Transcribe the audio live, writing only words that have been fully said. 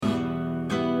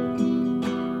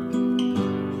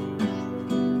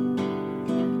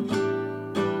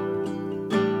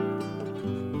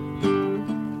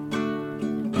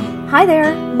Hi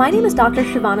there, my name is Dr.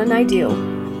 Shivana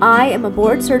Naidu. I am a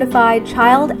board-certified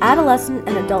child, adolescent,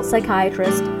 and adult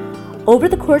psychiatrist. Over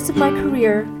the course of my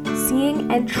career, seeing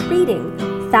and treating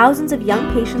thousands of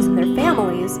young patients and their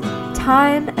families,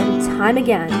 time and time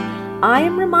again, I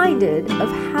am reminded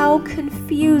of how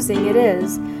confusing it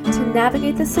is to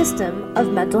navigate the system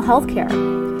of mental health care.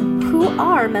 Who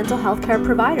are mental health care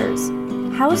providers?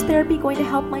 How is therapy going to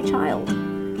help my child?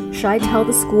 Should I tell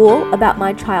the school about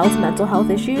my child's mental health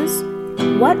issues?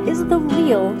 What is the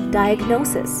real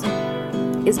diagnosis?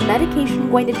 Is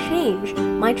medication going to change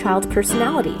my child's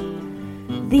personality?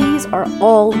 These are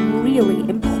all really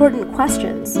important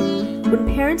questions. When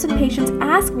parents and patients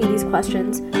ask me these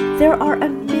questions, there are a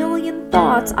million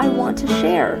thoughts I want to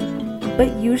share,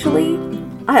 but usually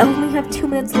I only have 2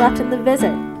 minutes left in the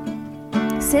visit.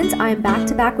 Since I am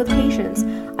back-to-back with patients,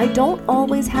 I don't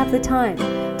always have the time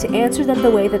to answer them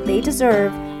the way that they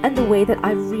deserve and the way that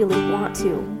I really want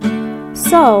to.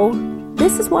 So,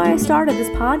 this is why I started this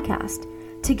podcast,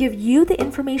 to give you the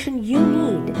information you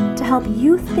need to help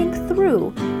you think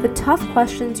through the tough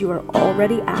questions you are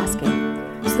already asking,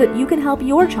 so that you can help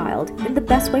your child in the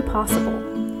best way possible.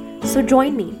 So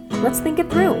join me, let's think it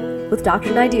through with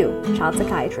Dr. Naidu, child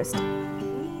psychiatrist.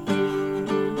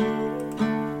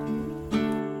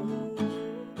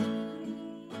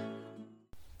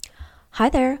 Hi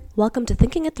there, welcome to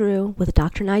Thinking It Through with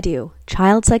Dr. Naidu,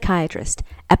 child psychiatrist,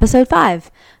 episode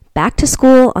 5, back to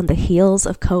school on the heels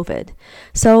of COVID.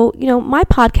 So, my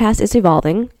podcast is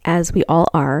evolving, as we all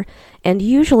are, and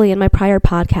usually in my prior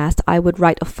podcast, I would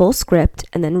write a full script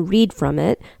and then read from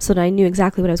it so that I knew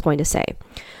exactly what I was going to say.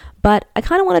 But I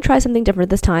kind of want to try something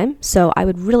different this time, so I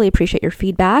would really appreciate your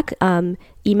feedback.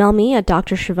 Email me at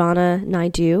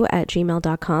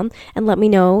drshivannanaidu@gmail.com and let me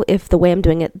know if the way I'm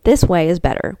doing it this way is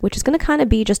better, which is going to kind of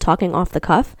be just talking off the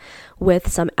cuff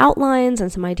with some outlines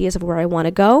and some ideas of where I want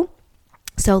to go.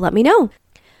 So let me know.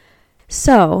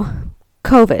 So,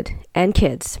 COVID and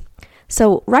kids.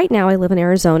 So right now I live in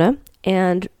Arizona,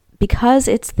 and because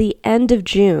it's the end of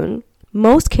June,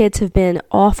 most kids have been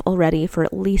off already for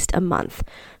at least a month.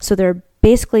 So they're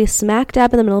basically smack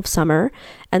dab in the middle of summer,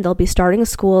 and they'll be starting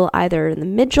school either in the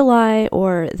mid-July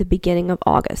or the beginning of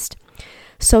August.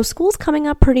 So school's coming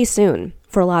up pretty soon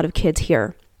for a lot of kids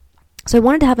here. So I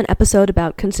wanted to have an episode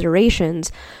about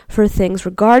considerations for things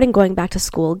regarding going back to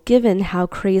school, given how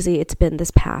crazy it's been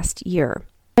this past year.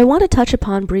 I want to touch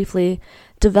upon briefly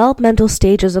developmental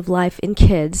stages of life in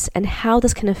kids and how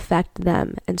this can affect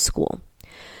them and school.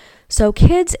 So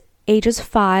kids ages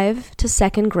 5 to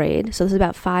 2nd grade, so this is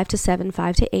about 5 to 7,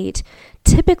 5 to 8,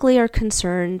 typically are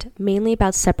concerned mainly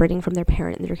about separating from their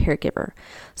parent and their caregiver.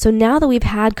 So now that we've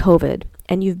had COVID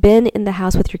and you've been in the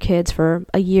house with your kids for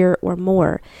a year or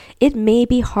more, it may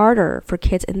be harder for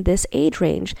kids in this age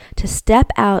range to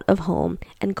step out of home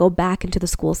and go back into the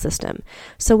school system.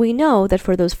 So we know that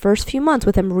for those first few months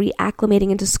with them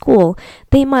reacclimating into school,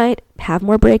 they might have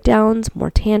more breakdowns, more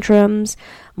tantrums,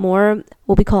 more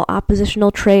what we call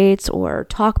oppositional traits or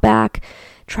talk back,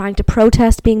 trying to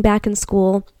protest being back in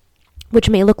school, which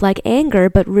may look like anger,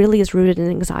 but really is rooted in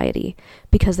anxiety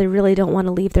because they really don't want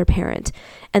to leave their parent.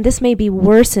 And this may be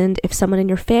worsened if someone in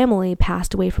your family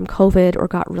passed away from COVID or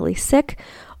got really sick,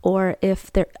 or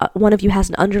if one of you has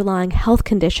an underlying health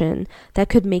condition that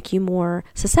could make you more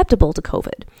susceptible to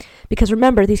COVID. Because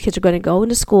remember, these kids are going to go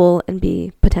into school and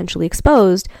be potentially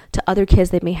exposed to other kids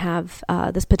that may have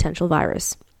this potential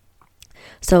virus.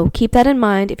 So keep that in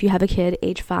mind if you have a kid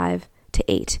age 5 to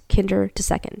 8, kinder to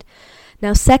 2nd.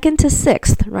 Now, 2nd to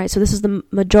 6th, right? So this is the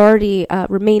majority,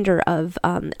 remainder of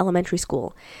elementary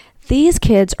school. These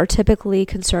kids are typically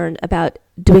concerned about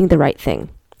doing the right thing,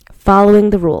 following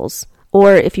the rules,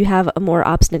 or if you have a more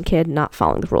obstinate kid, not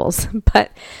following the rules.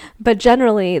 But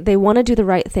generally, they want to do the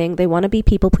right thing. They want to be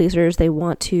people pleasers. They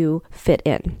want to fit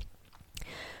in.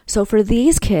 So for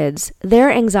these kids,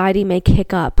 their anxiety may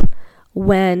kick up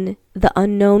when the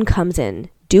unknown comes in.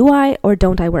 Do I or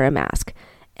don't I wear a mask?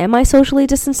 Am I socially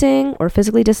distancing or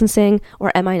physically distancing,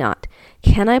 or am I not?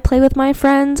 Can I play with my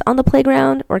friends on the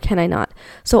playground or can I not?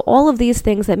 So all of these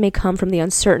things that may come from the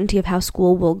uncertainty of how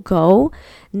school will go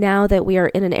now that we are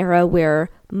in an era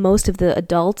where most of the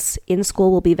adults in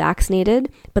school will be vaccinated,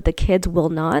 but the kids will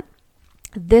not.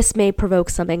 This may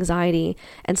provoke some anxiety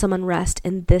and some unrest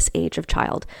in this age of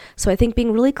child. So I think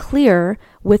being really clear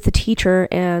with the teacher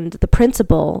and the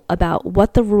principal about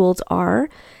what the rules are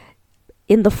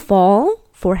in the fall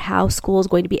for how school is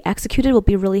going to be executed will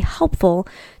be really helpful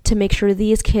to make sure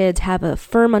these kids have a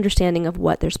firm understanding of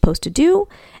what they're supposed to do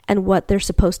and what they're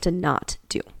supposed to not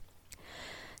do.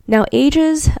 Now,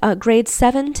 ages grades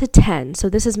 7 to 10, so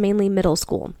this is mainly middle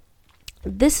school.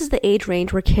 This is the age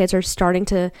range where kids are starting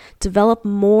to develop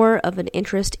more of an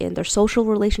interest in their social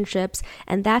relationships,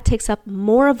 and that takes up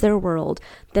more of their world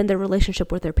than their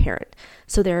relationship with their parent.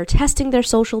 So they're testing their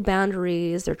social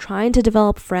boundaries, they're trying to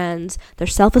develop friends, their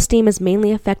self-esteem is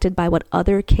mainly affected by what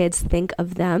other kids think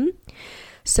of them.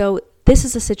 So this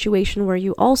is a situation where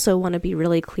you also want to be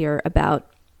really clear about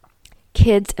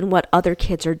kids and what other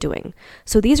kids are doing.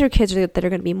 So these are kids that are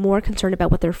going to be more concerned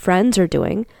about what their friends are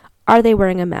doing. Are they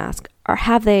wearing a mask? Or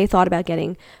have they thought about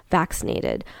getting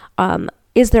vaccinated?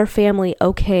 Is their family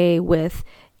okay with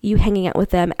you hanging out with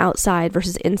them outside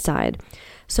versus inside?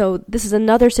 So this is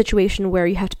another situation where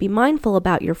you have to be mindful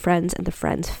about your friends and the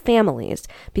friends' families,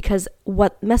 because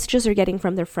what messages they're getting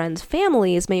from their friends'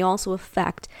 families may also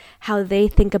affect how they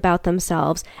think about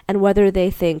themselves and whether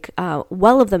they think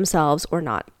well of themselves or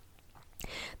not.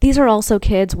 These are also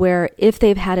kids where if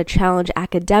they've had a challenge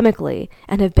academically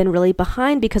and have been really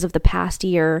behind because of the past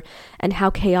year and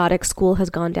how chaotic school has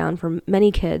gone down for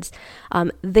many kids,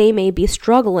 they may be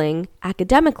struggling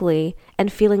academically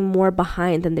and feeling more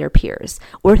behind than their peers,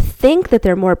 or think that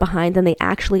they're more behind than they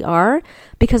actually are,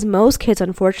 because most kids,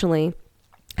 unfortunately,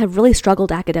 have really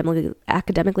struggled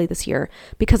academically this year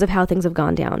because of how things have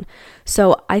gone down.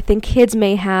 So I think kids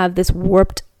may have this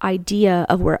warped idea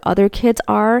of where other kids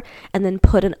are and then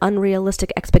put an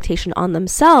unrealistic expectation on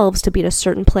themselves to be at a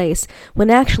certain place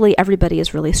when actually everybody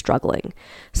is really struggling.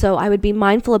 So I would be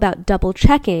mindful about double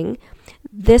checking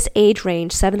this age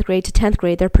range, 7th grade to 10th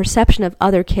grade, their perception of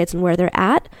other kids and where they're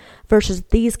at versus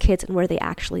these kids and where they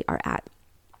actually are at.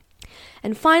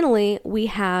 And finally, we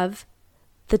have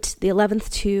the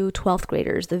 11th to 12th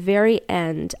graders, the very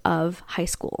end of high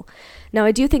school. Now,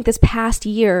 I do think this past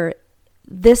year,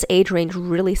 this age range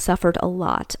really suffered a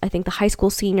lot. I think the high school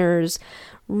seniors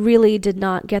really did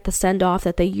not get the send-off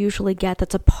that they usually get.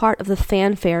 That's a part of the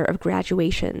fanfare of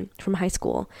graduation from high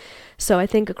school. So I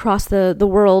think across the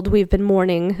world, we've been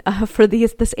mourning for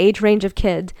this age range of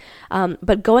kid.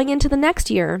 But going into the next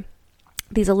year,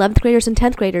 these 11th graders and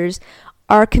 10th graders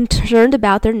are concerned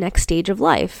about their next stage of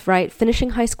life, right?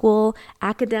 Finishing high school,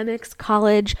 academics,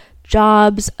 college,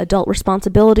 jobs, adult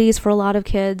responsibilities for a lot of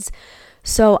kids.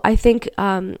 So I think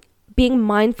being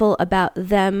mindful about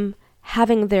them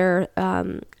having their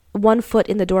one foot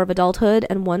in the door of adulthood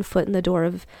and one foot in the door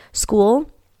of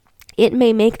school, it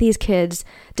may make these kids,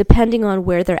 depending on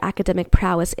where their academic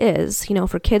prowess is,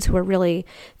 for kids who are really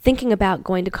thinking about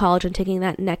going to college and taking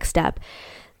that next step,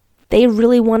 they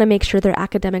really want to make sure their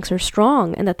academics are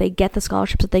strong and that they get the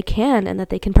scholarships that they can and that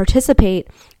they can participate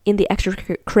in the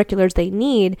extracurriculars they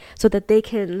need so that they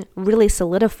can really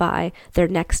solidify their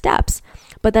next steps.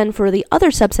 But then for the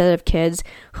other subset of kids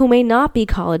who may not be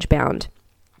college bound,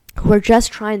 who are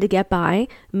just trying to get by,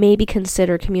 maybe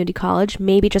consider community college,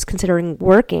 maybe just considering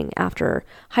working after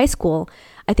high school,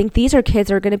 I think these are kids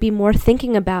that are going to be more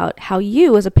thinking about how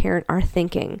you as a parent are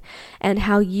thinking and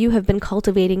how you have been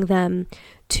cultivating them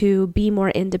to be more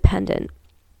independent.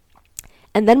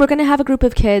 And then we're going to have a group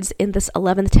of kids in this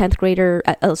 11th,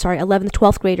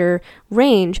 12th grader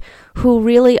range who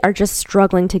really are just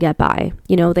struggling to get by.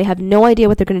 They have no idea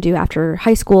what they're going to do after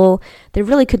high school. They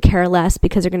really could care less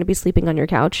because they're going to be sleeping on your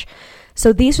couch.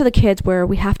 So these are the kids where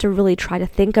we have to really try to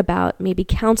think about maybe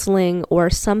counseling or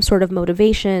some sort of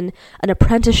motivation, an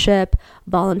apprenticeship,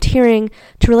 volunteering,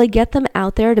 to really get them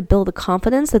out there to build the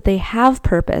confidence that they have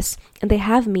purpose and they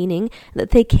have meaning, and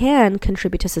that they can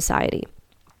contribute to society.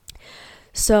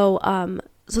 So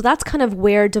that's kind of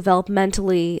where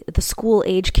developmentally the school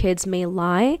age kids may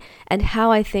lie, and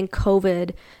how I think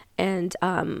COVID and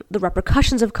the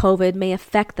repercussions of COVID may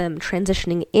affect them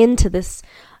transitioning into this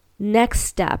next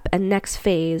step and next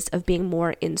phase of being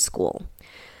more in school.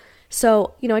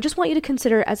 So, I just want you to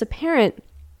consider as a parent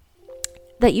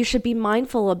that you should be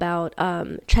mindful about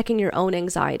checking your own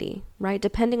anxiety, right?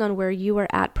 Depending on where you are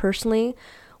at personally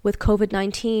with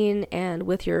COVID-19 and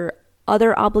with your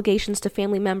other obligations to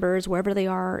family members, wherever they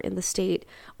are in the state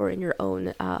or in your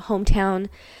own hometown,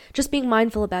 just being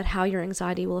mindful about how your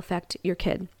anxiety will affect your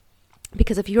kid.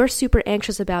 Because if you're super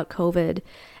anxious about COVID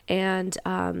and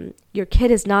your kid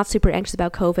is not super anxious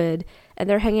about COVID and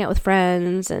they're hanging out with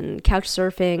friends and couch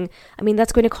surfing,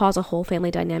 that's going to cause a whole family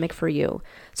dynamic for you.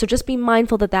 So just be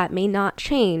mindful that may not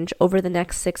change over the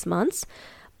next 6 months,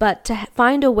 but to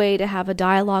find a way to have a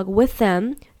dialogue with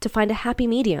them to find a happy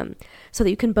medium so that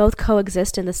you can both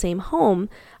coexist in the same home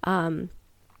and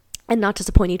not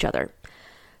disappoint each other.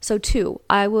 So 2,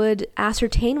 I would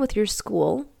ascertain with your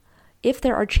school if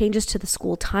there are changes to the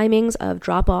school timings of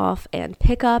drop-off and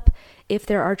pickup, if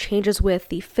there are changes with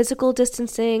the physical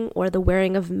distancing or the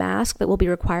wearing of masks that will be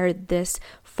required this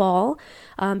fall,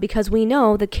 because we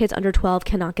know that kids under 12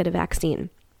 cannot get a vaccine.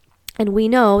 And we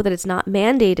know that it's not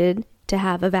mandated to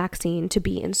have a vaccine to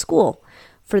be in school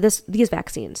for these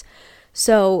vaccines.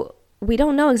 So we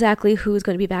don't know exactly who's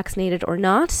going to be vaccinated or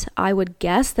not. I would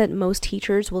guess that most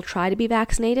teachers will try to be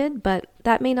vaccinated, but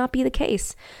that may not be the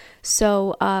case.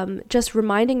 So just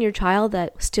reminding your child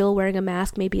that still wearing a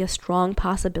mask may be a strong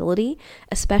possibility,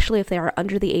 especially if they are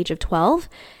under the age of 12,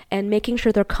 and making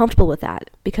sure they're comfortable with that.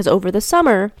 Because over the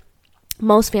summer,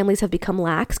 most families have become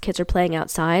lax. Kids are playing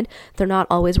outside. They're not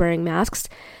always wearing masks.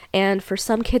 And for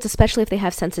some kids, especially if they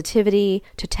have sensitivity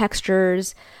to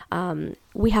textures,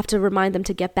 we have to remind them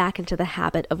to get back into the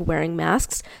habit of wearing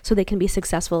masks so they can be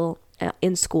successful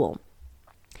in school.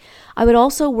 I would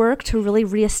also work to really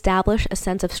reestablish a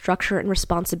sense of structure and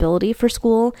responsibility for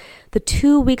school the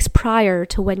 2 weeks prior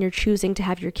to when you're choosing to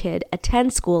have your kid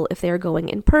attend school if they are going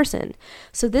in person.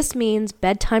 So this means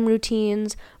bedtime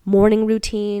routines, morning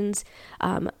routines,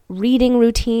 reading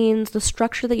routines, the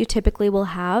structure that you typically will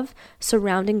have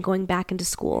surrounding going back into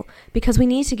school, because we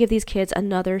need to give these kids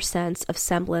another sense of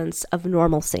semblance of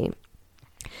normalcy,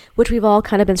 which we've all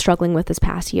kind of been struggling with this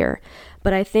past year.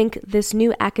 But I think this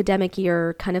new academic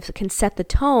year kind of can set the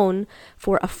tone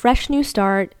for a fresh new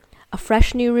start, a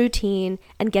fresh new routine,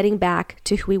 and getting back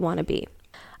to who we want to be.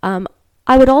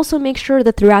 I would also make sure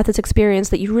that throughout this experience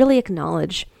that you really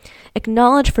acknowledge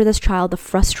for this child the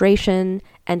frustration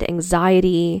and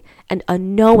anxiety and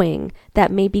unknowing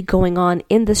that may be going on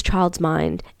in this child's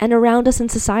mind and around us in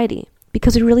society,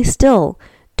 because we really still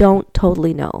don't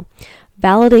totally know.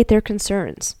 Validate their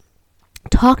concerns.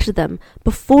 Talk to them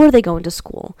before they go into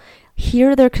school.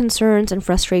 Hear their concerns and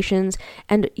frustrations,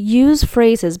 and use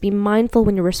phrases. Be mindful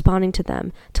when you're responding to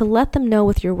them to let them know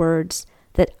with your words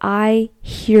that I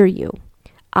hear you.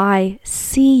 I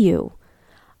see you.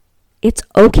 It's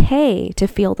okay to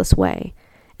feel this way.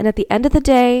 And at the end of the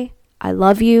day, I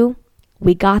love you.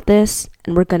 We got this,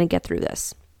 and we're going to get through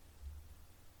this.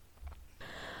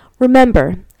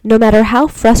 Remember, no matter how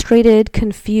frustrated,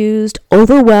 confused,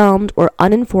 overwhelmed, or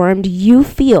uninformed you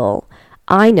feel,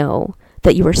 I know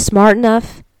that you are smart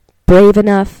enough, brave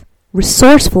enough,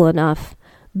 resourceful enough,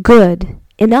 good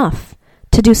enough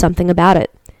to do something about it.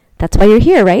 That's why you're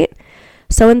here, right?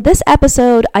 So in this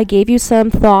episode, I gave you some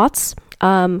thoughts,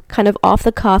 kind of off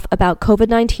the cuff about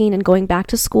COVID-19 and going back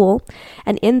to school.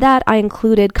 And in that, I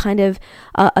included kind of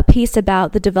a piece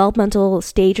about the developmental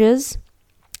stages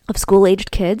of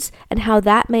school-aged kids and how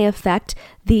that may affect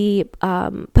the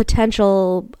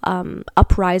potential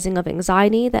uprising of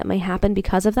anxiety that may happen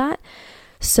because of that.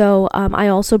 So I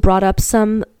also brought up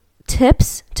some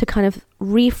tips to kind of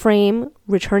reframe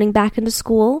returning back into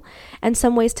school and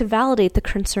some ways to validate the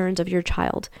concerns of your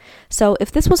child. So if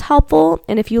this was helpful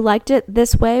and if you liked it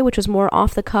this way, which was more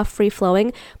off-the-cuff,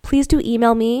 free-flowing, please do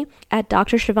email me at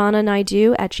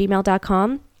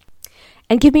drshivananaidu@gmail.com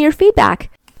and give me your feedback.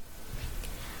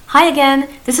 Hi again,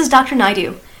 this is Dr.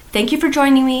 Naidu. Thank you for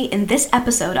joining me in this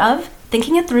episode of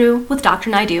Thinking It Through with Dr.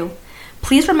 Naidu.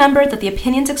 Please remember that the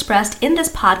opinions expressed in this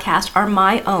podcast are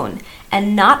my own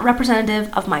and not representative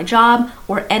of my job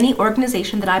or any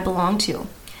organization that I belong to.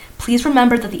 Please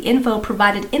remember that the info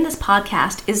provided in this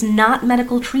podcast is not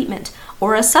medical treatment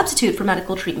or a substitute for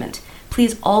medical treatment.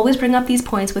 Please always bring up these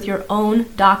points with your own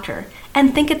doctor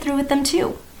and think it through with them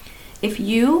too. If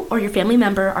you or your family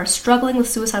member are struggling with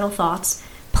suicidal thoughts,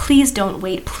 please don't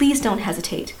wait. Please don't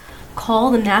hesitate.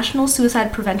 Call the National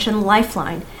Suicide Prevention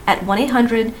Lifeline at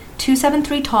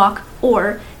 1-800-273-TALK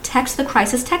or text the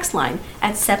crisis text line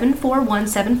at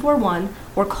 741-741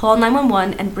 or call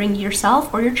 911 and bring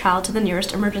yourself or your child to the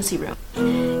nearest emergency room.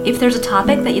 If there's a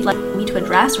topic that you'd like me to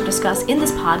address or discuss in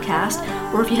this podcast,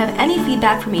 or if you have any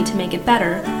feedback for me to make it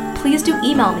better, please do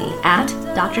email me at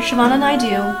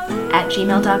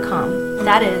drshivananaidu@gmail.com.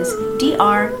 That is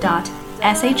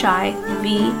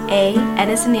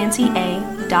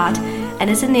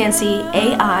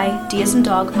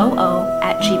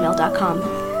dr.shivanancy@gmail.com.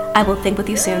 I will think with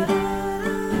you soon.